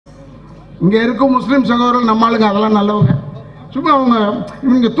இங்கே இருக்கும் முஸ்லீம் சகோதரர்கள் நம்ம ஆளுங்க அதெல்லாம் நல்லவங்க. சும்மா அவங்க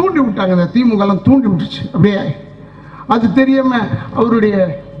இவங்க தூண்டி விட்டாங்க, இந்த திமுகலாம் தூண்டி விட்டுச்சு அப்படியே. அது தெரியாமல் அவருடைய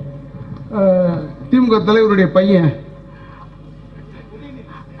திமுக தலைவருடைய பையன்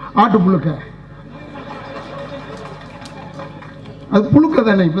ஆட்டு புழுக்க, அது புழுக்க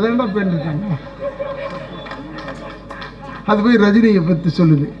தானே, இப்போ தானே பண்ணிருக்காங்க. அது போய் ரஜினியை பற்றி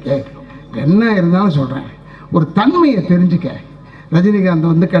சொல்லுது. என்ன இருந்தாலும் சொல்கிறேன், ஒரு தன்மையை தெரிஞ்சுக்க.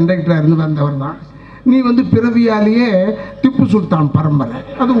 ரஜினிகாந்த் வந்து கண்டக்டராக இருந்து வந்தவர் தான். நீ வந்து பிறவியாலேயே திப்பு சுல்தான் பரம்பரை,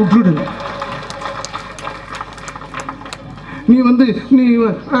 அது விட்டுடுங்க. நீ வந்து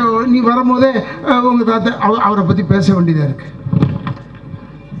நீ வரும்போதே உங்கள் தாத்தா அவரை பற்றி பேச வேண்டியதாக இருக்கு.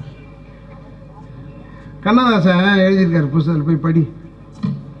 கண்ணதாசன் எழுதியிருக்காரு புத்தகத்தில், போய் படி.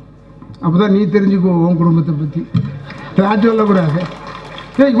 அப்போ தான் நீ தெரிஞ்சுக்கோ உன் குடும்பத்தை பற்றி. நான் சொல்லக்கூடாது.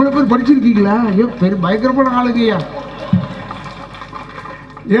 இவ்வளோ பேர் படிச்சிருக்கீங்களா? ஐயோ பெரிய பயங்கரமான ஆளுங்கய்யா.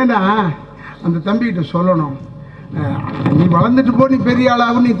 ஏன்னா அந்த தம்பிகிட்ட சொல்லணும், நீ வளர்ந்துட்டு போ, நீ பெரிய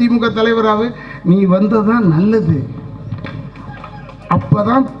ஆளாகும், நீ திமுக தலைவராகு, நீ வந்ததான் நல்லது,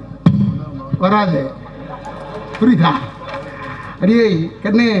 அப்போதான் வராது. புரியுதா? அடியே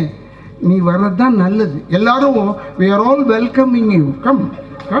கண்ணே, நீ வர்றதுதான் நல்லது. எல்லாரும் we are all welcoming you, come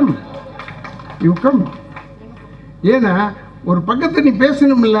come you come. ஏன்னா ஒரு பக்கத்தை நீ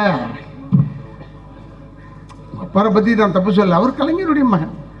பேசணும்ல. அப்பாரை பற்றி நான் தப்பு சொல்ல, அவர் கலைஞருடைய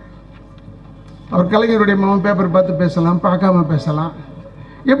மகன். அவர் கலைஞருடைய மகன். பேப்பர் பார்த்து பேசலாம், பார்க்காம பேசலாம்,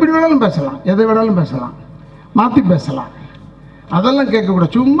 எப்படி வேணாலும் பேசலாம், எதை வேணாலும் பேசலாம், மாற்றி பேசலாம். அதெல்லாம்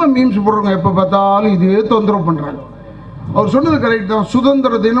கேட்கக்கூடாது. சும்மா மீம்ஸ் போடுறவங்க எப்போ பார்த்தாலும் இதே தொந்தரவு பண்ணுறாங்க. அவர் சொன்னது கரெக்ட் தான்.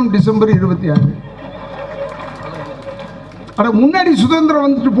 சுதந்திர தினம் டிசம்பர் 26. அட முன்னாடி சுதந்திரம்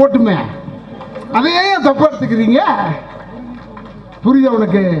வந்துட்டு போட்டுமே, அதையே தப்பா எடுத்துக்கிறீங்க. புரியுதா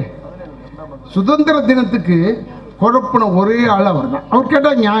உனக்கு? சுதந்திர தினத்துக்கு குழப்பின ஒரே ஆள் அவர் தான். அவர்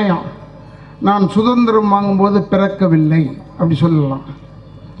கேட்டால் நியாயம். நான் சுதந்திரம் வாங்கும்போது பிறக்கவில்லை அப்படி சொல்லலாம்,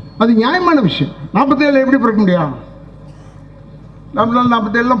 அது நியாயமான விஷயம். 47 எப்படி பிறக்க முடியும்? நம்மளால்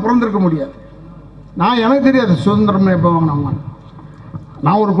 47 பிறந்திருக்க முடியாது. நான் எனக்கு தெரியாது சுதந்திரம் எப்போ வாங்கினாங்க.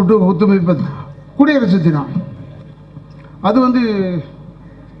 நான் ஒரு ஒத்துமைப்பது குடியரசு தினம், அது வந்து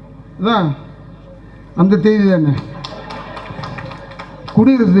அதான் அந்த தேதி தானே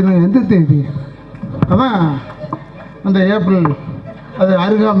குடியரசு தினம். எந்த தேதி? அதான் அந்த ஏப்ரல். அது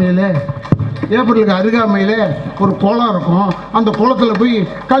அருகாமையில், ஏப்ரலுக்கு அருகாமையில் ஒரு குளம் இருக்கும். அந்த குளத்தில் போய்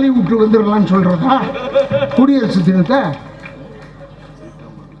கழுவி விட்டு வந்துடலான்னு சொல்கிறதா குடியரசு தினத்தை?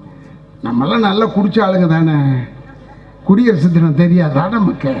 நம்மளாம் நல்லா குடிச்ச ஆளுங்க தானே. குடியரசு தினம் தெரியாதா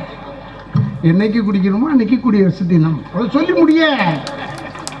நமக்கு? என்னைக்கு குடிக்கணுமோ அன்னைக்கு குடியரசு தினம், அதை சொல்லி முடிய.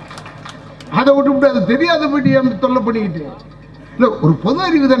 அதை விட்டு அது தெரியாத போயிட்டு தொல்லை பண்ணிக்கிட்டு இல்லை. ஒரு பொது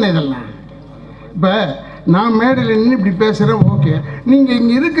அறிவு தானே இதெல்லாம். இப்போ நான் மேடையில் நின்று இப்படி பேசுகிறேன், ஓகே. நீங்கள்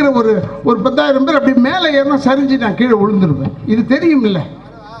இங்கே இருக்கிற ஒரு 10,000 பேர் அப்படி மேலே ஏறினா சரிஞ்சு நான் கீழே விழுந்துருவேன். இது தெரியும் இல்லை?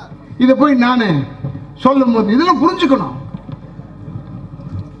 இதை போய் நான் சொல்லும் போது இதெல்லாம் புரிஞ்சுக்கணும்.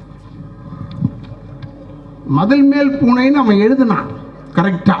 மதில் மேல் பூனைன்னு அவன் எழுதுனான்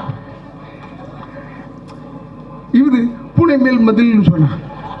கரெக்டா. இவரு பூனை மேல் மதில்னு சொன்னான்.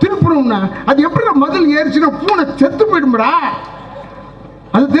 திருப்பணும்னா அது எப்படி மதில் ஏறிச்சுன்னா பூனை செத்து போயிடும்டா.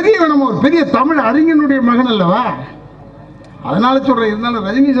 அது தெரிய வேணாமா? ஒரு பெரிய தமிழ் அறிஞனுடைய மகன் அல்லவா? அதனால சொல்கிறேன். இருந்தாலும்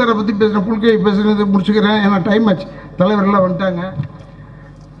ரஜினி சாரை பற்றி பேசுகிறேன், புல்கையை பேசுகிறது முடிச்சுக்கிறேன். ஏன்னா டைம் ஆச்சு, தலைவர்கள்லாம் வந்துட்டாங்க.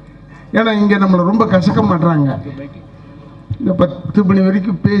 ஏன்னா இங்கே நம்மளை ரொம்ப கசக்க மாட்டுறாங்க. இந்த 10 மணி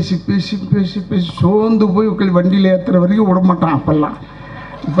வரைக்கும் பேசி பேசி பேசி பேசி சோர்ந்து போய் உட்காந்து வண்டியில் ஏற்றுற வரைக்கும் விட மாட்டான் அப்பெல்லாம்.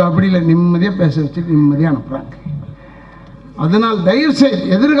 இப்போ அப்படி இல்லை, நிம்மதியாக பேச வச்சுட்டு நிம்மதியாக அனுப்புகிறாங்க. அதனால்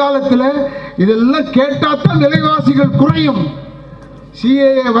தயவுசெய்து எதிர்காலத்தில் இதெல்லாம் கேட்டால் தான் விலைவாசிகள் குறையும்.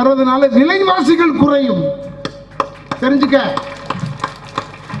 சிஏஏ வர்றதுனால விலைவாசிகள் குறையும், தெரிஞ்சுக்க.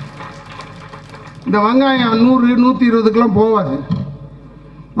 இந்த வெங்காயம் 100 120க்கெல்லாம் போவாது,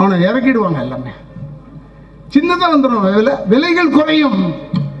 அவனை இறக்கிடுவாங்க. எல்லாமே சின்னதாக வந்துடும், விலைகள் குறையும்.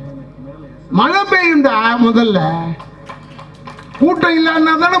 மழை பெய்யும்டா. முதல்ல கூட்டம்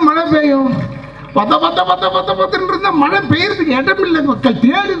இல்லைன்னா தானே மழை பெய்யும். பத்தன்னு இருந்தால் மழை பெய்யறதுக்கு இடம் இல்லை. மக்கள்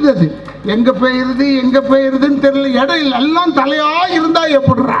தேடுது, அது எங்கே பெய்யுறதுன்னு தெரியல. இடம் இல்லை, எல்லாம் தலையா இருந்தா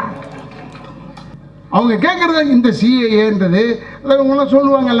எப்படிறா? அவங்க கேட்குறது இந்த சிஏஏன்றது. இவங்களாம்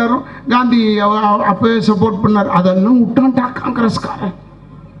சொல்லுவாங்க எல்லாரும், காந்தி அப்போ சப்போர்ட் பண்ணார். அதெல்லாம் விட்டான்டா காங்கிரஸ்காரன்.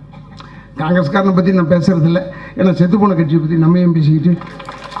 காங்கிரஸ்காரனை பற்றி நான் பேசுறது இல்லை, ஏன்னா செத்து போன கட்சியை பற்றி நம்ம ஏன் பேசிக்கிட்டு.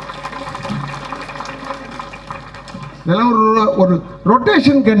 இதெல்லாம் ஒரு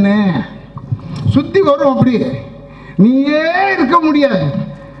ரொட்டேஷன் கண்ணு, சுற்றி வரும். அப்படி நீயே இருக்க முடியாது.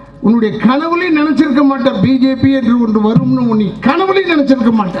 உன்னுடைய கனவுலையும் நினைச்சிருக்க மாட்டேன் பிஜேபி என்று ஒன்று வரும்னு. உன்னை கனவுலையும்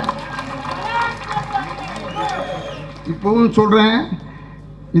நினைச்சிருக்க மாட்டேன். இப்பவும் சொல்றேன்,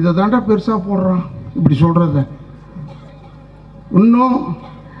 இதை தாண்டா பெருசாக போடுறான் இப்படி சொல்கிறத. இன்னும்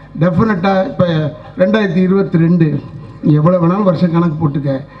டெஃபினட்டாக இப்போ 2022 எவ்வளோ வேணாலும் வருஷம் கணக்கு போட்டுக்க,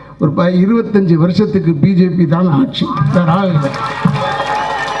 ஒரு 25 வருஷத்துக்கு பிஜேபி தான் ஆட்சி, வேற ஆள் இல்லை.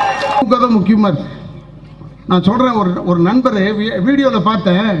 தான் முக்கியமாக இருக்கு. நான் சொல்கிறேன், ஒரு நண்பர் வீடியோவில்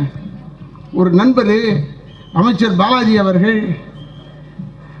பார்த்தேன், ஒரு நண்பர் அமைச்சர் பாலாஜி அவர்கள்,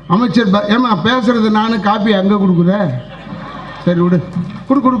 அமைச்சர் ஏமா பேசுறது நானும் காப்பி அங்கே கொடுக்குற, சரி விடு,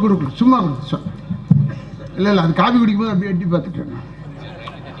 கொடு சும்மா இல்லை அது காப்பி குடிக்கும்போது அப்படி எட்டி பார்த்துட்டேன்.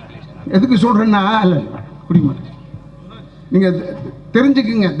 எதுக்கு சொல்கிறேன்னா, இல்லை குடிக்க மாட்டேன். நீங்கள்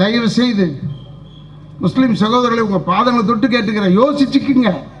தெரிஞ்சுக்குங்க, தயவு செய்து முஸ்லீம் சகோதரர்களை உங்கள் பாதங்களை தொட்டு கேட்டுக்கிறேன்,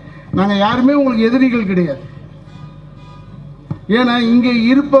 யோசிச்சுக்குங்க. நாங்கள் யாருமே உங்களுக்கு எதிரிகள் கிடையாது. ஏன்னா இங்கே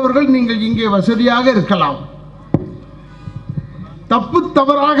இருப்பவர்கள் நீங்கள் இங்கே வசதியாக இருக்கலாம், தப்பு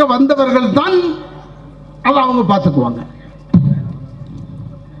தவறாக வந்தவர்கள் தான் அதை அவங்க பார்த்துக்குவாங்க.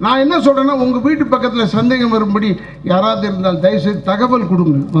 நான் என்ன சொல்றேன்னா, உங்க வீட்டு பக்கத்தில் சந்தேகம் வரும்படி யாராவது இருந்தால் தயவுசெய்து தகவல்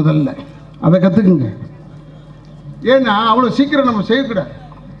கொடுங்க, முதல்ல அதை கத்துக்குங்க. ஏன்னா அவ்வளோ சீக்கிரம் நம்ம செய்யக்கூடாது.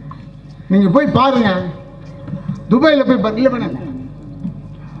 நீங்க போய் பாருங்க, துபாயில் போய்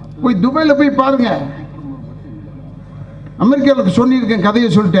துபாயில் போய் பாருங்க. அமெரிக்காவுக்கு சொல்லியிருக்கேன், கதையை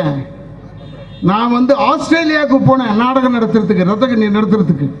சொல்லிட்டேன். நான் ஆஸ்திரேலியாவுக்கு போனேன் நாடகம் நடத்துறதுக்கு, ரத்தகண்ணி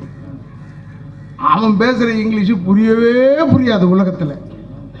நடத்துறதுக்கு. அவன் பேசுகிற இங்கிலீஷு புரியவே புரியாது உலகத்தில்.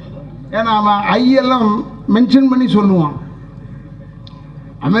 ஏன்னா அவன் ஐயெல்லாம் மென்ஷன் பண்ணி சொல்லுவான்.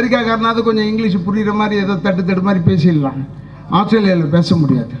 அமெரிக்காக்காரனாவது கொஞ்சம் இங்கிலீஷ் புரிகிற மாதிரி ஏதோ தட்டு மாதிரி பேசிடலாம், ஆஸ்திரேலியாவில் பேச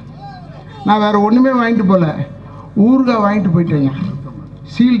முடியாது. நான் வேறு ஒன்றுமே வாங்கிட்டு போகல, ஊறுகாய் வாங்கிட்டு போயிட்டேங்க,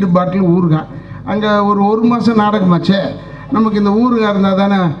 சீல்டு பாட்டில் ஊறுகாய். அங்கே ஒரு மாதம் நாடகமாச்சே, நமக்கு இந்த ஊறுகாய் இருந்தால்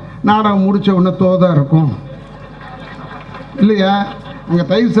தானே நாடகம் முடித்த உடனே தோதாக இருக்கும் இல்லையா? அங்கே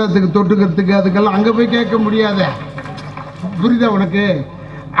தயிர் சாதத்துக்கு தொட்டுக்கிறதுக்கு அதுக்கெல்லாம் அங்கே போய் கேட்க முடியாத, புரியுதா உனக்கு?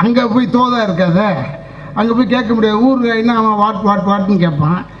 அங்கே போய் தோதாக இருக்காத, அங்கே போய் கேட்க முடியாது. ஊறுகாய்னா அவன் வாட்டுன்னு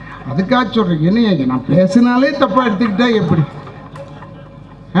கேட்பான். அதுக்காக சொல்கிறேன், என்ன நான் பேசினாலே தப்பாக எடுத்துக்கிட்டா எப்படி?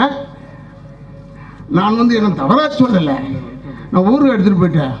 நான் என்ன தவறாக சொல்லலை, நான் ஊறுகாய் எடுத்துகிட்டு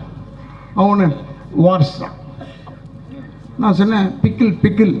போயிட்டேன். அவனு வாட்ஸ் தான். நான் சொன்னேன்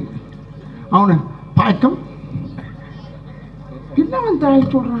பிக்கிள். அவனு பாய்க்கம். என்ன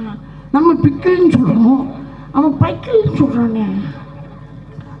தாய் சொல்கிறான், நம்ம பிக்கிள்னு சொல்கிறோம், அவன் பைக்கிள்னு சொல்கிறானே.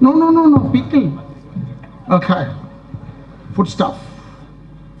 No pickle. Okay, food stuff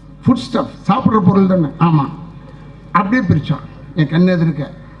சாப்பிட்ற பொருள் தானே. ஆமாம். அப்படியே பிரித்தான், என் கண்ணு எதிர்க்க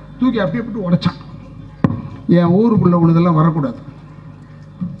தூக்கி அப்படியே போட்டு உடைச்சான். என் ஊருக்குள்ளே ஒன்றுதெல்லாம் வரக்கூடாது.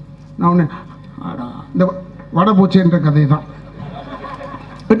 நான் ஒன்று இந்த வடை போச்சேன்ற கதை தான்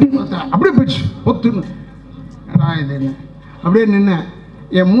அப்படியே போயிடுச்சு பொத்துன்னு. இது என்ன அப்படியே நின்று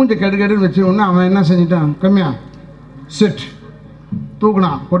என் மூஞ்சை கெடுன்னு வச்சு ஒன்று அவன் என்ன செஞ்சிட்டான், கம்மியா செட்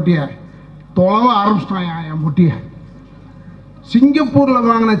தூக்குனான் பொட்டியை, தொலைவ ஆரம்பிச்சிட்டான் என் பொட்டியை. சிங்கப்பூரில்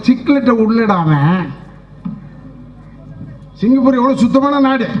வாங்கின சிக்லெட்டை உள்ளடா அவன். சிங்கப்பூர் எவ்வளோ சுத்தமான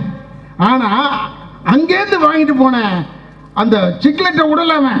நாடு, ஆனால் அங்கேருந்து வாங்கிட்டு போனேன் அந்த சிக்லெட்டை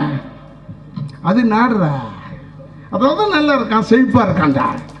உடலாம. அது நாடுறா, அதாவது நல்லா இருக்கான், செழிப்பாக இருக்கான்டா.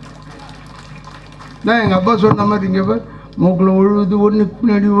 நான் எங்கள் அப்பா சொன்ன மாதிரி இங்கே மூக்கில் ஒழுகுது ஒன்று,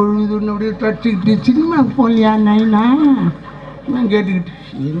 பின்னாடி ஒழுகுது ஒன்று, அப்படியே தச்சுக்கிட்டு சினிமா போலியா நைனா நான் கேட்டுக்கிட்டு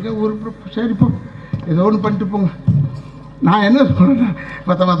எங்கே ஒரு சரிப்போ ஏதோ ஒன்று பண்ணிட்டு போங்க. நான் என்ன சொல்கிறேன்,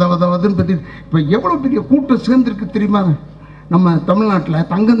 பத்துன்னு பற்றி இப்போ எவ்வளோ பெரிய கூட்டம் சேர்ந்துருக்கு தெரியுமா? நம்ம தமிழ்நாட்டில்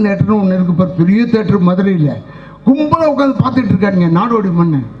தங்கம் தேட்டர்னு ஒன்று இருக்கு பாரு, பெரிய தேட்டர் மதுரையில். கும்பலாக உட்காந்து பார்த்துட்டு இருக்காருங்க நாடோடி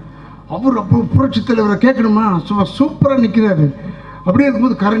மண்ணு. அவர் அப்போ புரட்சி தலைவரை கேட்கணுமா, சும்மா சூப்பராக நிற்கிறாரு. அப்படியே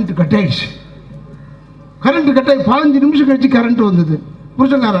இருக்கும்போது கரண்ட்டு கட் ஆகிடுச்சு. கரண்ட்டு கட் ஆகி 15 நிமிஷம் கழிச்சு கரண்ட்டு வந்தது.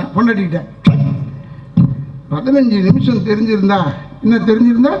 புருஷனாரன் பொண்டாட்டிக்கிட்ட 15 நிமிஷம் தெரிஞ்சிருந்தா என்ன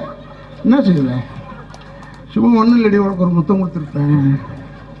செய்வேன்? சும்மா ஒன்றும் இல்லடி, உனக்கு ஒரு முத்தம் கொடுத்துருப்பேன்.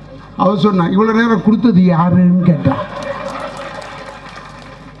 அவர் சொன்னா, இவ்வளோ நேரம் கொடுத்தது யாருன்னு கேட்டான்.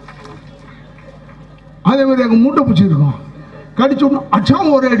 அதே மாதிரி அங்கே மூட்டை பூச்சி இருக்கும், கடிச்சு விடணும்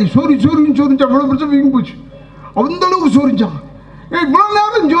அச்சாம ஒரே அடி சோரின்னு சோரிஞ்சா அவ்வளோ பிரச்சனை வீங்கி போச்சு. அந்த அளவுக்கு சோரிஞ்சான். இவ்வளோ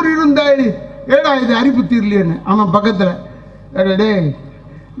நேரம் சோரி இருந்தாடி, ஏடா இது அரிப்பு தீரலையேன்னு. அவன் பக்கத்தில், டே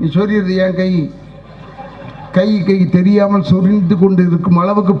நீ சொரியிறது என் கை தெரியாமல் சொரிந்து கொண்டு இருக்கும்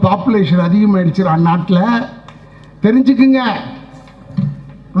அளவுக்கு பாப்புலேஷன் அதிகமாகிடுச்சு அந்நாட்டில், தெரிஞ்சுக்குங்க.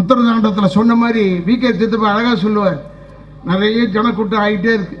 உத்தரதாண்டத்தில் சொன்ன மாதிரி வி.கே. சித்தப்பா அழகாக சொல்லுவார், நிறைய ஜனக்கூட்டம்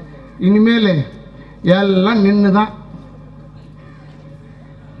ஆகிட்டே இருக்கு, இனிமேல் எல்லாம் நின்று தான்.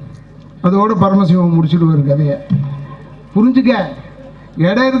 அதோடு பரமசிவம் முடிச்சுடுவார் கதையை. புரிஞ்சுக்க,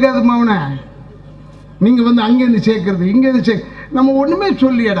 இடம் இருக்காது மாவனை. நீங்கள் அங்கேருந்து சேர்க்கறது இங்கேருந்து நம்ம ஒன்றுமே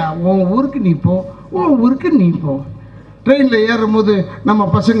சொல்லியடா, உன் ஊருக்கு நீ போ, ட்ரெயினில் ஏறும்போது நம்ம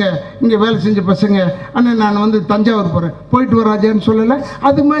பசங்க இங்கே வேலை செஞ்ச பசங்க, அண்ணன் நான் வந்து தஞ்சாவூர் போகிறேன், போயிட்டு வர ராஜான்னு சொல்லலை.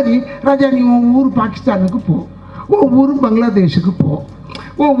 அது மாதிரி ராஜா நீ உன் ஊர் பாகிஸ்தானுக்கு போ, உன் ஊர் பங்களாதேஷுக்கு போ,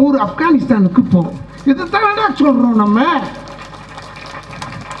 உன் ஊர் ஆப்கானிஸ்தானுக்கு போ. இதுதான் சொல்கிறோம் நம்ம.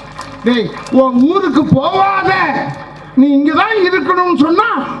 டேய், உன் ஊருக்கு போவாத, நீ இங்கே தான் இருக்கணும்னு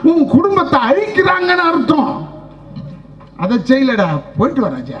சொன்னால் உன் குடும்பத்தை அழிக்கிறாங்கன்னு அர்த்தம். அதை செய்யலடா, போயிட்டு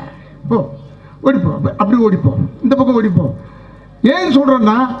வர ராஜா, போ, ஓடிப்போ, அப்படி ஓடிப்போ, இந்த பக்கம் ஓடிப்போ. ஏன்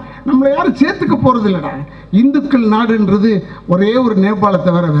சொல்கிறேன்னா, நம்மளை யாரும் சேர்த்துக்க போகிறது இல்லைடா. இந்துக்கள் நாடுன்றது ஒரே ஒரு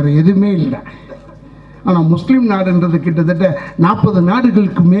நேபாளத்தை வேறு எதுவுமே இல்லை. ஆனால் முஸ்லீம் நாடுன்றது கிட்டத்தட்ட 40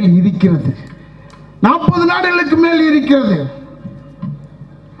 நாடுகளுக்கு மேல் இருக்கிறது. 40 நாடுகளுக்கு மேல் இருக்கிறது.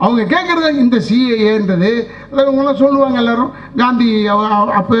 அவங்க கேட்குறது இந்த சிஏஏன்றது, அவங்களாம் சொல்லுவாங்க எல்லாரும் காந்தி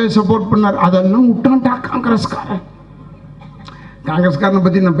அப்போவே சப்போர்ட் பண்ணார். அதெல்லாம் விட்டான்டா காங்கிரஸ்காரன். காங்கிரஸ்காரனை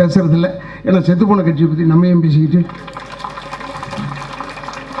பற்றி நான் பேசுறது இல்லை, ஏன்னா செத்து போன கட்சியை பற்றி நம்ம ஏன் பேசிக்கிட்டு.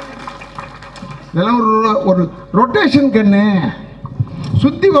 இதெல்லாம் ஒரு ரொட்டேஷன் கண்ணு,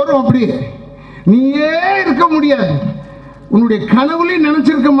 சுற்றி வரும். அப்படி நீயே இருக்க முடியாது. உன்னுடைய கனவுலையும்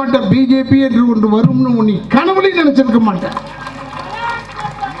நினைச்சிருக்க மாட்டேன் பிஜேபி என்று ஒன்று வரும்னு, நீ கனவுலையும் நினைச்சிருக்க மாட்டேன்.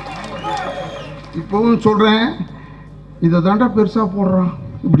 இப்போவும் சொல்கிறேன், இதை தாண்டா பெருசாக போடுறான்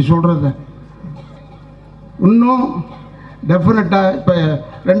இப்படி சொல்கிறத. இன்னும் டெஃபினட்டாக இப்போ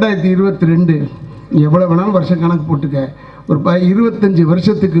 2022 எவ்வளோ வேணாலும் வருஷம் கணக்கு போட்டுக்க, ஒரு 25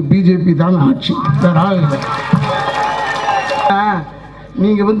 வருஷத்துக்கு பிஜேபி தான் ஆட்சி, வேற ஆள் இல்லை.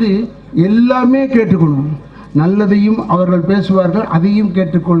 நீங்கள் வந்து எல்லாமே கேட்டுக்கணும். நல்லதையும் அவர்கள் பேசுவார்கள், அதையும்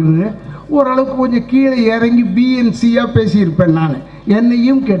கேட்டுக்கொள்ளுங்க. ஓரளவுக்கு கொஞ்சம் கீழே இறங்கி பிஎன்சியாக பேசியிருப்பேன் நான்,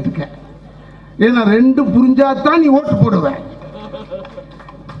 என்னையும் கேட்டுக்க. ஏன்னா 2 புரிஞ்சாதான் நீ ஓட்டு போடுவேன்.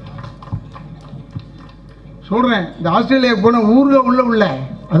 சொல்கிறேன், இந்த ஆஸ்திரேலியாவுக்கு போன ஊரில் உள்ள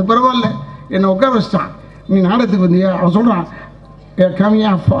அது பரவாயில்ல, என்னை உட்கார வச்சிட்டான். நீ நாடகத்துக்கு வந்தியா? அவன் சொல்கிறான்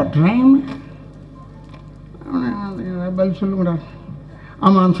கம்மியா ஃபார் ட்ரைம். பதில் சொல்லுங்கடா.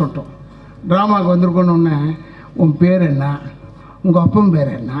 ஆமான்னு சொல்லிட்டோம். ட்ராமாவுக்கு வந்திருக்கோன்னு ஒன்று, உன் பேர் என்ன, உங்கள் அப்பன்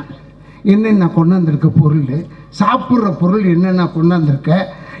பேர் என்ன, என்னென்ன கொண்டாந்துருக்க பொருள், சாப்பிட்ற பொருள் என்னென்ன கொண்டாந்துருக்க,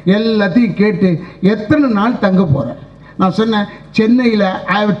 எல்லாத்தையும் கேட்டு எத்தனை நாள் தங்க போகிறேன். நான் சொன்னேன், சென்னையில்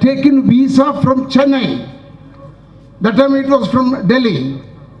I have taken visa from Chennai. That time it was from Delhi,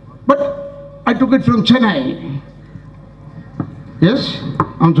 but I took it from Chennai. Yes,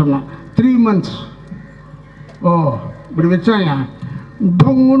 I'm saying 3 months. Oh, இப்படி வச்சாயா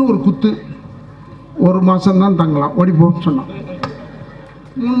டொங்குன்னு ஒரு குத்து, 1 மாதம் தான் தங்கலாம், ஓடி போன்னு சொன்னான்.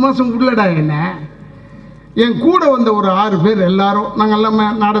 3 மாதம் உள்ளடா. என்ன என் கூட வந்த ஒரு 6 பேர் எல்லாரும் நாங்கள் எல்லாமே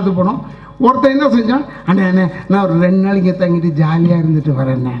நாடகத்துக்கு போனோம். ஒருத்தன் என்ன செஞ்சான், அண்ணே நான் ஒரு 2 நாள் இங்கே தங்கிட்டு ஜாலியாக இருந்துட்டு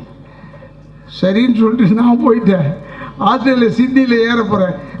வரேன். சரின்னு சொல்லிட்டு நான் போயிட்டேன். ஆஸ்திரேலியா சிட்னியில் ஏற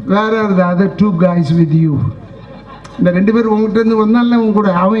போகிறேன். வேற இருந்த அதர் 2 guys with you. இந்த 2 பேர் உங்ககிட்ட வந்தால உங்க கூட.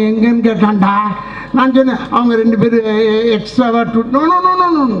 அவன் எங்கன்னு கேட்டான்டா. நான் சொன்னேன், அவங்க 2 பேர் எக்ஸ்ட்ராவா no no no no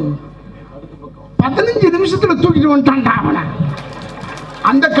no 15 நிமிஷத்தில் தூக்கிட்டு வந்துட்டான்டா அவனை.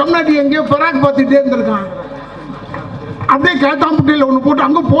 அந்த கம்னாடி எங்கேயோ பராக் பார்த்துட்டே இருந்திருக்கான். அப்படியே கழுத்தாம்புட்டையில் ஒன்று போட்டு,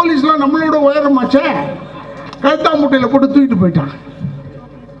 அங்கே போலீஸ்லாம் நம்மளோட உயரமாச்சே, கழுத்தாம்புட்டையில் போட்டு தூக்கிட்டு போயிட்டான்.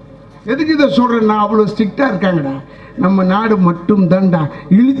 எதுக்கு இதை சொல்கிறேன்னா, அவ்வளோ ஸ்ட்ரிக்டாக இருக்காங்கடா. நம்ம நாடு மட்டும் தான்டா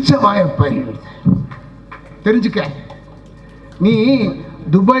இழிச்ச வாயப்பயிர். தெரிஞ்சுக்க, நீ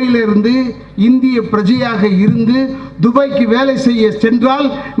துபாயில இருந்து இந்திய பிரஜையாக இருந்து துபாய்க்கு வேலை செய்ய சென்றால்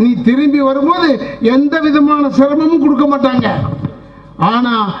நீ திரும்பி வரும்போது எந்த விதமான சிரமமும் கொடுக்க மாட்டாங்க.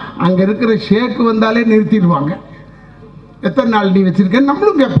 ஆனால் அங்கே இருக்கிற ஷேக்கு வந்தாலே நிறுத்திடுவாங்க. எத்தனை நாள் நீ வச்சிருக்க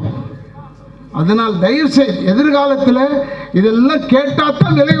நம்மளும் கேட்போம். அதனால் தயவுசெய்து எதிர்காலத்தில் இதெல்லாம் கேட்டால்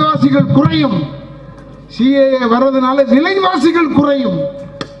தான் விலைவாசிகள் குறையும். சிஏஏ வர்றதுனால விலைவாசிகள் குறையும்,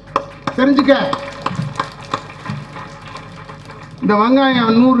 தெரிஞ்சுக்க. இந்த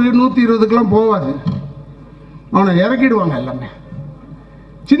வெங்காயம் 100 120க்கெல்லாம் போவாது, அவனை இறக்கிடுவாங்க. எல்லாமே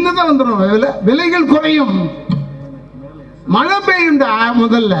சின்னதாக வந்துடும், விலைகள் குறையும். மழை பெய்யும்.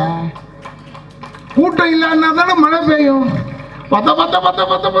 முதல்ல கூட்டம் இல்லைன்னா தானே மழை பெய்யும்.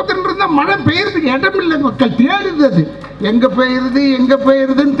 பத்தன்னு இருந்தால் மழை பெய்யறதுக்கு இடம் இல்லை. மக்கள் தேடுது, அது எங்கே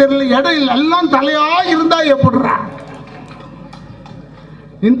பெய்யுறதுன்னு தெரியல, இடம் இல்லை. எல்லாம் தலையா இருந்தா எப்படிறா?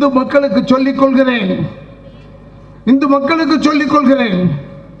 இந்து மக்களுக்கு சொல்லிக் கொள்கிறேன்,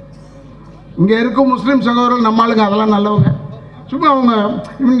 இங்கே இருக்கும் முஸ்லீம் சகோதரர்கள் நம்ம ஆளுங்க அதெல்லாம் நல்லவங்க. சும்மா அவங்க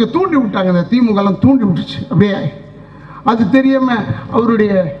இவங்க தூண்டி விட்டாங்க, இந்த திமுகலாம் தூண்டி விட்டுச்சு. அப்படியே அது தெரியாம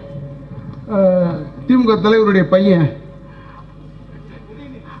அவருடைய திமுக தலைவருடைய பையன்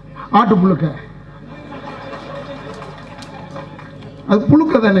ஆட்டு புழுக்க, அது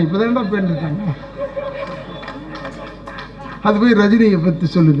புழுக்க தானே, இப்போதான்டா பேண்டிருக்காங்க. அது போய் ரஜினியை பற்றி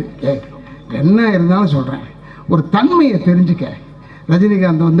சொல்லுது. என்ன இருந்தாலும் சொல்கிறேன், ஒரு தன்மையை தெரிஞ்சுக்க.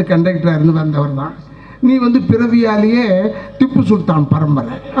 ரஜினிகாந்த் வந்து கண்டக்டராக இருந்து வந்தவர் தான். நீ வந்து பிறவியாலேயே திப்பு சுல்தான்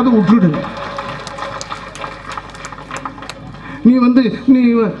பரம்பரை, அதை விட்டுடு. நீ வந்து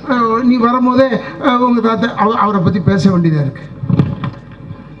நீ வரும்போதே உங்கள் தாத்தா அவரை பற்றி பேச வேண்டியதாக இருக்கு.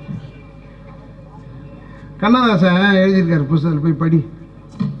 கண்ணதாசன் எழுதியிருக்காரு புத்தகத்தில், போய் படி.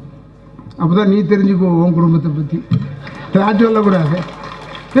 அப்போ தான் நீ தெரிஞ்சுக்கோ உன் குடும்பத்தை பற்றி. நான் சொல்லக்கூடாது.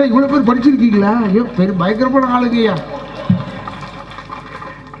 இவ்வளோ பேர் படிச்சிருக்கீங்களா? ஐயோ பெரிய பயங்கரமான ஆளுங்கய்யா.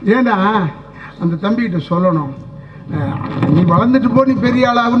 ஏன்னா அந்த தம்பிகிட்ட சொல்லணும், நீ வளர்ந்துட்டு போ, நீ பெரிய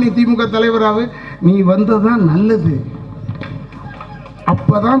ஆளாகும், நீ திமுக தலைவராகு, நீ வந்ததான் நல்லது,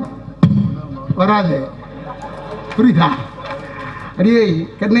 அப்போதான் வராது. புரியுதா? அடியே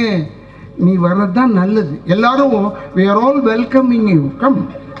கண்ணே, நீ வர்றது தான் நல்லது. எல்லாரும் we are all welcoming you, come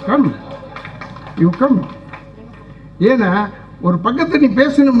come you come. ஏன்னா ஒரு பக்கத்தை நீ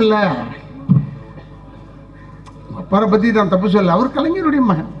பேசணும்ல. அப்பாரை பற்றி நான் தப்பு சொல்ல, அவர் கலைஞருடைய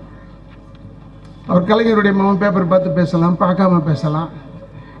மகன். அவர் கலைஞருடைய மகன். பேப்பர் பார்த்து பேசலாம், பார்க்காம பேசலாம்,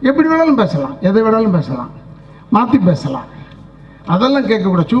 எப்படி வேணாலும் பேசலாம், எதை வேணாலும் பேசலாம், மாற்றி பேசலாம். அதெல்லாம்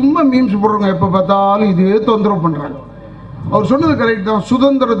கேட்கக்கூடாது. சும்மா மீம்ஸ் போடுறவங்க எப்போ பார்த்தாலும் இதே தொந்தரவு பண்ணுறாங்க. அவர் சொன்னது கரெக்ட் தான்.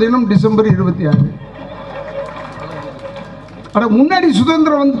 சுதந்திர தினம் டிசம்பர் 26. அட முன்னாடி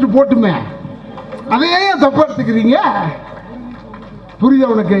சுதந்திரம் வந்துட்டு போட்டுமே, அதையே தப்பா எடுத்துக்கிறீங்க? புரியுதா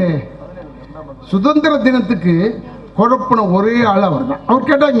உனக்கு? சுதந்திர தினத்துக்கு குழப்பின ஒரே ஆள் அவர் தான். அவர்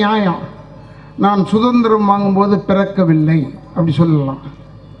கேட்டால் நியாயம். நான் சுதந்திரம் வாங்கும்போது பிறக்கவில்லை அப்படி சொல்லலாம்,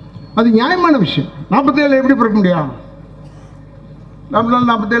 அது நியாயமான விஷயம். 47 எப்படி பிறக்க முடியும்? நம்மளால்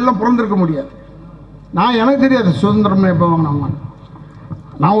 47 பிறந்திருக்க முடியாது. நான் எனக்கு தெரியாது சுதந்திரம் எப்போ வாங்கினாங்க.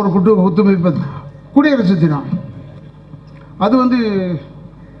 நான் ஒரு ஒத்துமைப்பு குடியரசு தினம், அது வந்து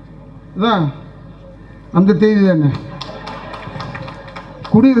இதான் அந்த தேதி தானே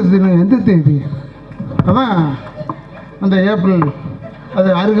குடியரசு தினம். எந்த தேதி? அதான் அந்த ஏப்ரல். அது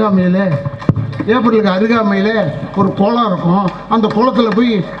அருகாமையில், ஏப்ரலுக்கு அருகாமையில் ஒரு குளம் இருக்கும், அந்த குளத்தில்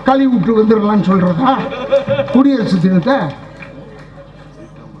போய் கழுவி விட்டு வந்துடலான்னு சொல்கிறதா குடியரசு தினத்தை?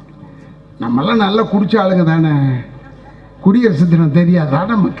 நம்மெல்லாம் நல்லா குடிச்ச ஆளுங்க தானே. குடியரசு தினம் தெரியாதா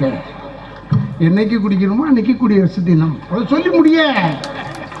நமக்கு? என்னைக்கு குடிக்கணுமோ அன்னைக்கு குடியரசு தினம், அதை சொல்லி முடிய.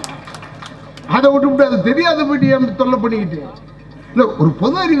 அதை விட்டுவிட்டு அது தெரியாத போயிட்டு தொல்லை பண்ணிக்கிட்டு இல்லை. ஒரு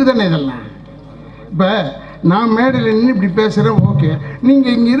பொது அறிவு தானே இதெல்லாம். இப்போ நான் மேடையில் நின்று இப்படி பேசுகிறேன், ஓகே.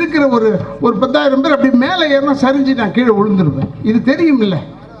 நீங்கள் இங்கே இருக்கிற ஒரு 10,000 பேர் அப்படி மேலே ஏறினா சரிஞ்சு நான் கீழே விழுந்துருவேன். இது தெரியும் இல்லை?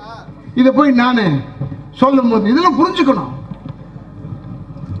 இதை போய் நான் சொல்லும் போது இதெல்லாம் புரிஞ்சுக்கணும்.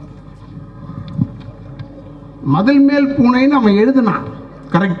 மதில் மேல் பூனைன்னு அவன் எழுதினான்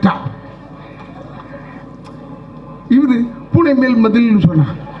கரெக்டா. இவரு பூனை மேல் மதில்னு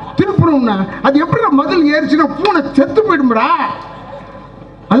சொன்னான். திருப்பணும்னா அது எப்படி மதில் ஏறிச்சுன்னா பூனை செத்து போயிடும்டா.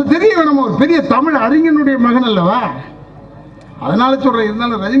 அது தெரிய வேணாமா? ஒரு பெரிய தமிழ் அறிஞனுடைய மகன் அல்லவா? அதனால சொல்றேன்.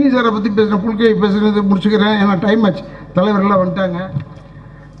 இருந்தாலும் ரஜினி சாரை பற்றி பேசுகிறேன், புல்கை பேசுகிறது முடிச்சுக்கிறேன். ஏன்னா டைம் ஆச்சு, தலைவர்கள்லாம் வந்துட்டாங்க.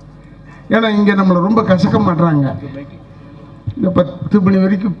 ஏன்னா இங்கே நம்மளை ரொம்ப கசக்க மாட்டுறாங்க. இந்த 10 மணி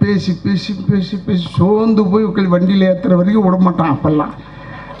வரைக்கும் பேசி பேசி பேசி பேசி சோர்ந்து போய் உட்காந்து வண்டியில் ஏற்றுற வரைக்கும் விட மாட்டான் அப்பெல்லாம்.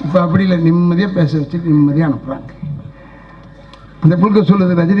 இப்போ அப்படி இல்லை, நிம்மதியாக பேச வச்சுட்டு நிம்மதியாக அனுப்புகிறாங்க. அந்த புழுக்க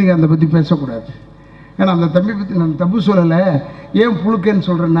சொல்லுது ரஜினிகாந்தை பற்றி பேசக்கூடாது. ஏன்னா அந்த தம்பி பற்றி நான் தப்பு சொல்லலை. ஏன் புழுக்கன்னு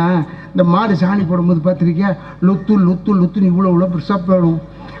சொல்கிறேன்னா, இந்த மாடு சாணி போடும்போது பார்த்துருக்கியா, லொத்து லொத்து லொத்துன்னு இவ்வளோ பெருசாக போடும்.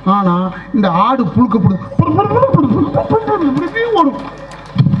 ஆனால் இந்த ஆடு புழுக்க ஓடும்.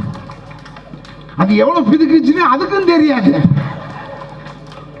 அது எவ்வளோ பிதுக்குச்சுன்னு அதுக்கும் தெரியாது.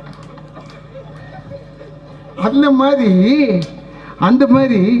 அந்த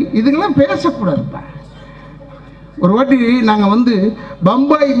மாதிரி இதுக்கெல்லாம் பேசக்கூடாதுப்பா. ஒரு வாட்டி நாங்கள் வந்து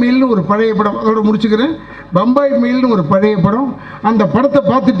பம்பாய் மெயில்னு ஒரு பழைய படம், அதோட முடிச்சுக்கிறேன். பம்பாய் மெயில்னு ஒரு பழைய படம். அந்த படத்தை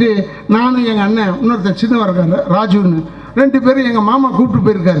பார்த்துட்டு நானும் எங்கள் அண்ணன், இன்னொருத்தர் சின்னவா இருக்காரு ராஜுன்னு, 2 பேரும் எங்கள் மாமா கூப்பிட்டு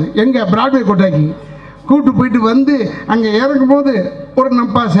போயிருக்காரு. எங்கே பிராட்வே கோட்டாக்கி கூப்பிட்டு போயிட்டு வந்து அங்கே இறங்கும் போது ஒரு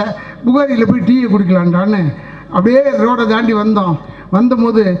நப்பாசை புகாரியில் போய் டீயை குடிக்கலான்டான்னு அப்படியே ரோடை தாண்டி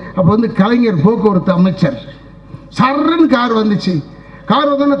வந்தபோது அப்போ வந்து கலைஞர் போக்குவரத்து அமைச்சர் சர்ன்னு கார் வந்துச்சு. கார்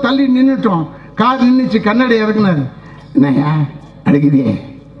வந்தோன்னா தள்ளி நின்றுட்டோம். கார் நின்றுச்சு, கண்ணாடி இறக்குனாரு. என்னையா அடிக்குதே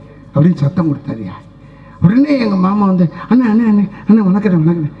அப்படின்னு சத்தம் கொடுத்தாரியா. உடனே எங்கள் மாமா வந்து அண்ணா அண்ணா அண்ணே அண்ணா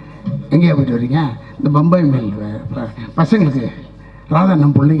வணக்கிறேன். எங்கேயா போயிட்டு வரீங்க? இந்த பம்பாய் மேல் பசங்களுக்கு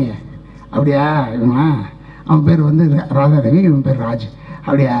ராதாண்ணன் பிள்ளைங்க. அப்படியா? இவனா அவன் பேர் வந்து ராதாரவி, இவன் பேர் ராஜ்.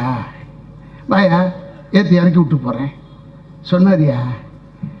 அப்படியா? வாயா ஏற்றி இறக்கி விட்டு போகிறேன் சொன்னாரியா.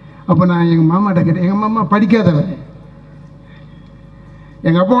 அப்போ நான் எங்கள் மாமாட்ட கேட்டேன். எங்கள் மாமா படிக்காதவர்,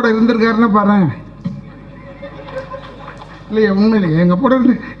 எங்கள் அப்பாவோட இருந்திருக்காருன்னா பாரு. இல்லையா? உண்மையிலேயே எங்கள் அப்பாவோட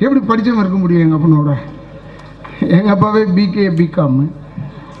இருந்து எப்படி படித்தவன் இருக்க முடியும்? எங்கள் அப்பனோட எங்கள் அப்பாவே பிகே பிகாம்.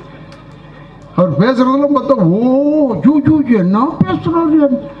 அவர் பேசுறதெல்லாம் பார்த்தா ஓ யூ என்ன பேசுறாரு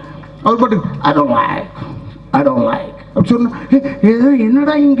அவர் பாட்டு I don't like அப்படி சொன்னா ஏதோ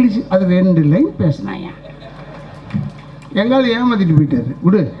என்னடா இங்கிலீஷ் அது 2 லைன் பேசினாங்க எங்கால ஏமாத்திட்டு போயிட்டாரு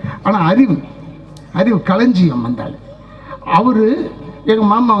விடு. ஆனால் அறிவு களஞ்சியம் வந்தாள். அவர் எங்கள்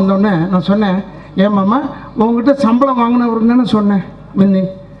மாமா வந்தோடனே நான் சொன்னேன், ஏன் மாமா உங்ககிட்ட சம்பளம் வாங்கினவர் தானே சொன்னேன் முன்னே,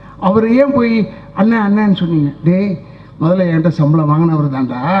 அவர் ஏன் போய் அண்ணன்னு சொன்னீங்க? டேய் முதல்ல என்கிட்ட சம்பளம் வாங்கினவர்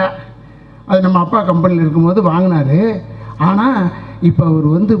தான்டா, அது நம்ம அப்பா கம்பெனியில் இருக்கும்போது வாங்கினார். ஆனால் இப்போ அவர்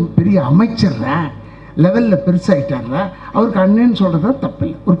வந்து பெரிய அமைச்சர்ரா, லெவலில் பெருசாகிட்டார்ரா, அவருக்கு அண்ணன்னு சொல்கிறதா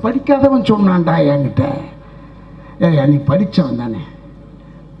தப்பில்லை. ஒரு படிக்காதவன் சொன்னான்டா என்கிட்ட. ஏயா நீ படித்தவன் தானே,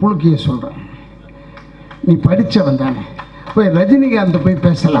 புழுக்கிய சொல்கிறேன், நீ படித்தவன் தானே, போய் ரஜினிகாந்த் போய்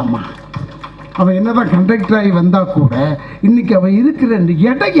பேசலாமா? அவன் என்னதான் கண்டக்டர் ஆகி வந்தால் கூட இன்னைக்கு அவன் இருக்கிற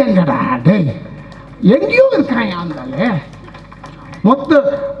இடம் எங்கடா? டே எங்கேயோ இருக்கான் ஆந்தாலே.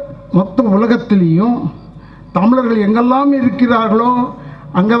 மொத்த உலகத்திலையும் தமிழர்கள் எங்கெல்லாம் இருக்கிறார்களோ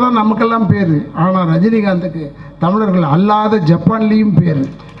அங்கே தான் நமக்கெல்லாம் பேர். ஆனால் ரஜினிகாந்துக்கு தமிழர்கள் அல்லாத ஜப்பான்லேயும் பேர்,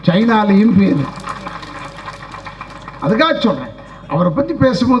 சைனாலேயும் பேர். அதுக்காக சொல்கிறேன், அவரை பற்றி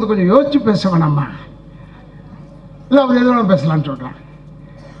பேசும்போது கொஞ்சம் யோசித்து பேச வேணாமா? இல்லை அவர் எதுவும் பேசலான்னு சொல்கிறேன்.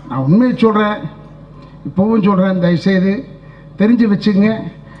 நான் உண்மையை சொல்கிறேன், இப்போவும் சொல்கிறேன், தயவுசெய்து தெரிஞ்சு வச்சுங்க,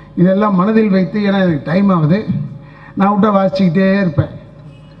 இதெல்லாம் மனதில் வைத்து. ஏன்னா எனக்கு டைம் ஆகுது, நான் விட்டா வாசிச்சுக்கிட்டே இருப்பேன்.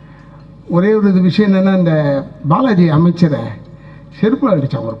 ஒரே ஒரு இது விஷயம் என்னென்னா, இந்த பாலாஜி அமைச்சரை செருப்பில்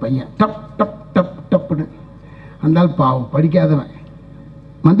அடித்தான் ஒரு பையன், டப் டப் டப் டப்புன்னு. அந்த பாவம் படிக்காதவன்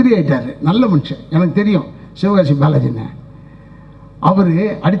மந்திரி ஆகிட்டார், நல்ல மனுஷன், எனக்கு தெரியும் சிவகாசி பாலாஜின்னு. அவர்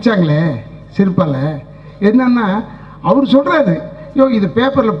அடித்தாங்களே செருப்பால். என்னன்னா அவர் சொல்கிறாரு, யோ இது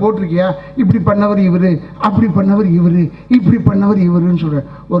பேப்பரில் போட்டிருக்கியா, இப்படி பண்ணவர் இவர், அப்படி பண்ணவர் இவர், இப்படி பண்ணவர் இவருன்னு சொல்கிற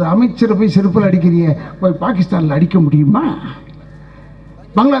ஒரு அமைச்சரை போய் செருப்பில் அடிக்கிறிய, போய் பாகிஸ்தானில் அடிக்க முடியுமா?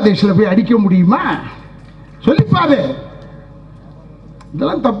 பங்களாதேஷில் போய் அடிக்க முடியுமா? சொல்லிப்பாரு.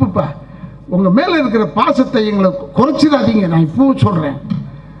 இதெல்லாம் தப்புப்பா. உங்கள் மேலே இருக்கிற பாசத்தை எங்களை குறைச்சிடாதீங்க. நான் இப்பவும் சொல்கிறேன்,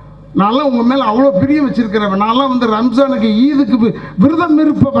 நான்லாம் உங்கள் மேலே அவ்வளோ பிரியம் வச்சிருக்கிறவன். நான்லாம் வந்து ரம்ஜானுக்கு ஈதுக்கு விரதம்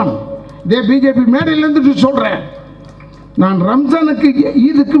இருப்பவன். இதே பிஜேபி மேடையிலேருந்து சொல்கிறேன், நான் ரம்ஜானுக்கு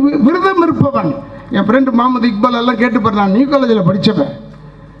ஈதுக்கு விரதம் இருப்பவன். என் ஃப்ரெண்டு முகமது இக்பால் எல்லாம் கேட்டுப்பார், நான் நியூ காலேஜில் படித்தவன்.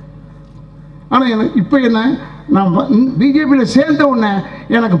 ஆனால் எனக்கு இப்போ என்ன, நான் பிஜேபியில் சேர்ந்த உடனே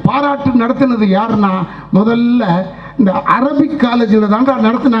எனக்கு பாராட்டு நடத்தினது யாருன்னா, முதல்ல இந்த அரபிக் காலேஜில் தான்டா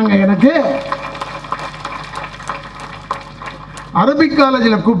நடத்தினாங்க. எனக்கு அரபிக்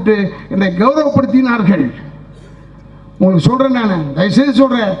காலேஜில் கூப்பிட்டு என்னை கௌரவப்படுத்தினார்கள். உங்களுக்கு சொல்கிறேன், நான் தயவுசெய்து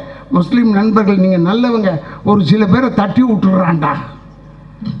சொல்கிறேன், முஸ்லீம் நண்பர்கள் நீங்கள் நல்லவங்க, ஒரு சில பேரை தட்டி விட்டுறான்டா.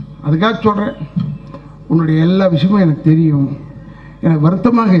 அதுக்காக சொல்கிறேன், உன்னுடைய எல்லா விஷயமும் எனக்கு தெரியும். எனக்கு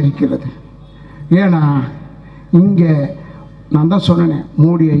வருத்தமாக இருக்கிறது. ஏன்னா இங்கே நான் தான் சொன்னேன்,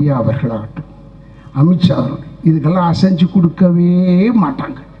 மோடி ஐயா அவர்களாகட்டும், அமித்ஷா அவர்கள் இதுக்கெல்லாம் அசைஞ்சு கொடுக்கவே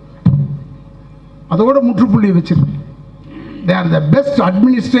மாட்டாங்க. அதோட முற்றுப்புள்ளி வச்சிருக்கு. They are the best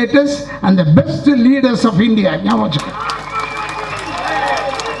administrators and the best leaders of India.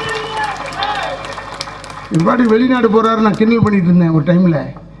 இவ்வாடி வெளிநாடு போகிறாரு, நான் கிண்டல் பண்ணிட்டு இருந்தேன் ஒரு டைமில்.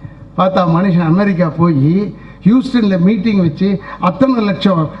 பார்த்தா மனுஷன் அமெரிக்கா போய் ஹியூஸ்டனில் மீட்டிங் வச்சு அத்தனை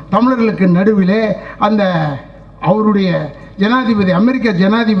லட்சம் தமிழர்களுக்கு நடுவில் அந்த அவருடைய ஜனாதிபதி, அமெரிக்க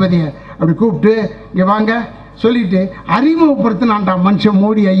ஜனாதிபதியை அப்படி கூப்பிட்டு இங்கே வாங்க சொல்லிட்டு அறிமுகப்படுத்தினான்டா மனுஷன்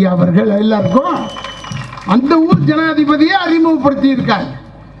மோடி ஐயா அவர்கள். எல்லாருக்கும் அந்த ஊர் ஜனாதிபதியை அறிமுகப்படுத்தி இருக்கார்.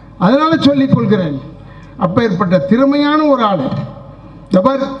 அதனால சொல்லிக் கொள்கிறேன், அப்பேற்பட்ட திறமையான ஒரு ஆள்.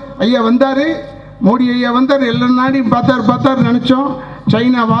 ஜபர் ஐயா வந்தார், மோடி ஐயா வந்தார், எல்லா நாடையும் பார்த்தார் நினச்சோம்.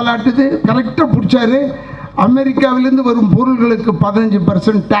 சைனா வாலாட்டுது, கரெக்டாக பிடிச்சாரு. அமெரிக்காவிலேருந்து வரும் பொருள்களுக்கு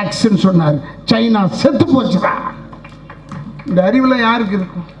 15% டேக்ஸ்ன்னு சொன்னார். சைனா செத்து போச்சுடா. இந்த அறிவில் யாருக்கு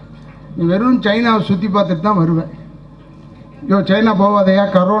இருக்கும்? நீ வெறும் சைனாவை சுற்றி பார்த்துட்டு தான் வருவேன். ஐயோ சைனா போவாதையா,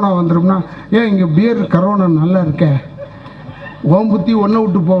 கரோனா வந்துடும்னா, ஏன் இங்கே பியர் கரோனா நல்லா இருக்க, ஓம் புத்தி ஒன்றை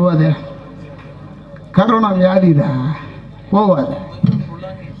விட்டு போவாதே, கரோனா வியாதிடா, போவாத.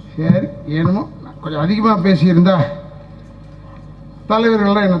 சரி, ஏனுமோ கொஞ்சம் அதிகமாக பேசியிருந்தா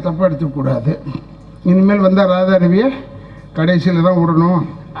தலைவர்கள்லாம் என்னை தப்பாக எடுத்துக்கூடாது. இனிமேல் வந்தால் ராதாரவியை கடைசியில் தான் விடணும்,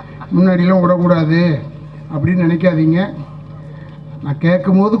 முன்னாடிலாம் விடக்கூடாது அப்படின்னு நினைக்காதீங்க. நான்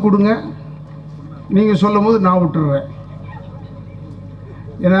கேட்கும் போது கொடுங்க, நீங்கள் சொல்லும் போது நான் விட்டுடுறேன்.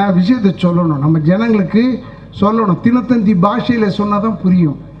 ஏன்னா விஷயத்தை சொல்லணும், நம்ம ஜனங்களுக்கு சொல்லணும். தினத்தந்தி பாஷையில் சொன்னால் தான்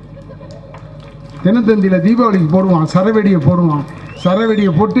புரியும். தினத்தந்தியில் தீபாவளிக்கு போடுவான், சரவெடியை போடுவான்.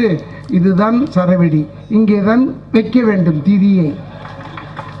 சரவெடியை போட்டு இதுதான் சரவெடி, இங்கே தான் வைக்க வேண்டும் திதியை.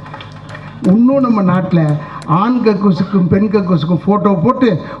 இன்னும் நம்ம நாட்டில் ஆண் கக்கூசுக்கும் பெண் கக்கூசுக்கும் ஃபோட்டோ போட்டு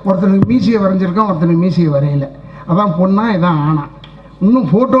ஒருத்தனுக்கு மீசியை வரைஞ்சிருக்கான், ஒருத்தனுக்கு மீசியை வரையலை. அதான் பொண்ணா, இதான் ஆனா. இன்னும்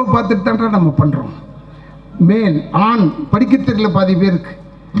ஃபோட்டோ பார்த்துட்டு தான் நம்ம பண்ணுறோம். மேல் ஆண் படிக்க தெரியல பாதி பேருக்கு.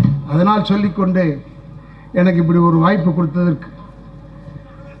 அதனால் சொல்லிக்கொண்டு எனக்கு இப்படி ஒரு வாய்ப்பு கொடுத்ததற்கு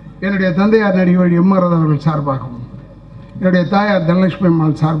என்னுடைய தந்தையார் நடிகர் எம்.k.Stalin அவர்கள் சார்பாகவும், என்னுடைய தாயார் தனலட்சுமி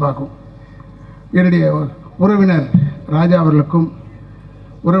அம்மாள் சார்பாகவும், என்னுடைய உறவினர் ராஜா அவர்களுக்கும்,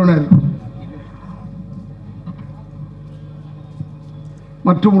 உறவினர்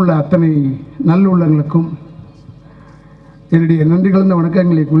மற்றும் உள்ள அத்தனை நல்லுள்ளங்களுக்கும் என்னுடைய நன்றி கலந்த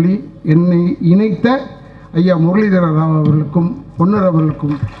வணக்கங்களை கூறி, என்னை இணைத்த ஐயா முரளிதர ராவ் அவர்களுக்கும் பொன்னர்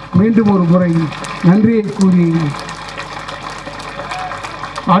அவர்களுக்கும் மீண்டும் ஒரு முறை நன்றியை கூறி,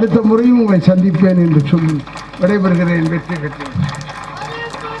 அடுத்த முறையும் உங்களை சந்திப்பேன் என்று சொல்லி விடைபெறுகிறேன். வெற்றி பெற்றேன்.